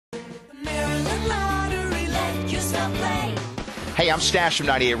Hey, I'm Stash from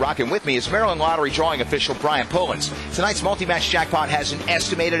 98 Rock, and with me is Maryland Lottery drawing official Brian Pullins. Tonight's multi-match jackpot has an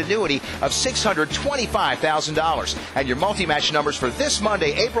estimated annuity of $625,000. And your multi-match numbers for this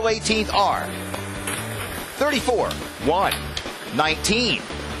Monday, April 18th are 34, 1, 19,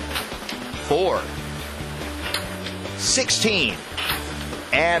 4, 16,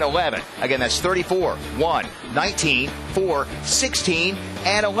 and 11. Again, that's 34, 1, 19, 4, 16,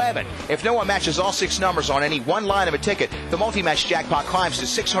 and 11. If no one matches all 6 numbers on any one line of a ticket, the multi-match jackpot climbs to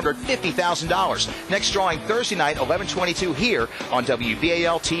 $650,000. Next drawing Thursday night, 11/22 here on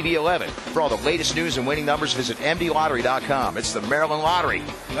WBAL TV 11. For all the latest news and winning numbers, visit MDLottery.com. It's the Maryland Lottery.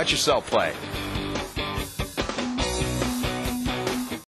 Let yourself play.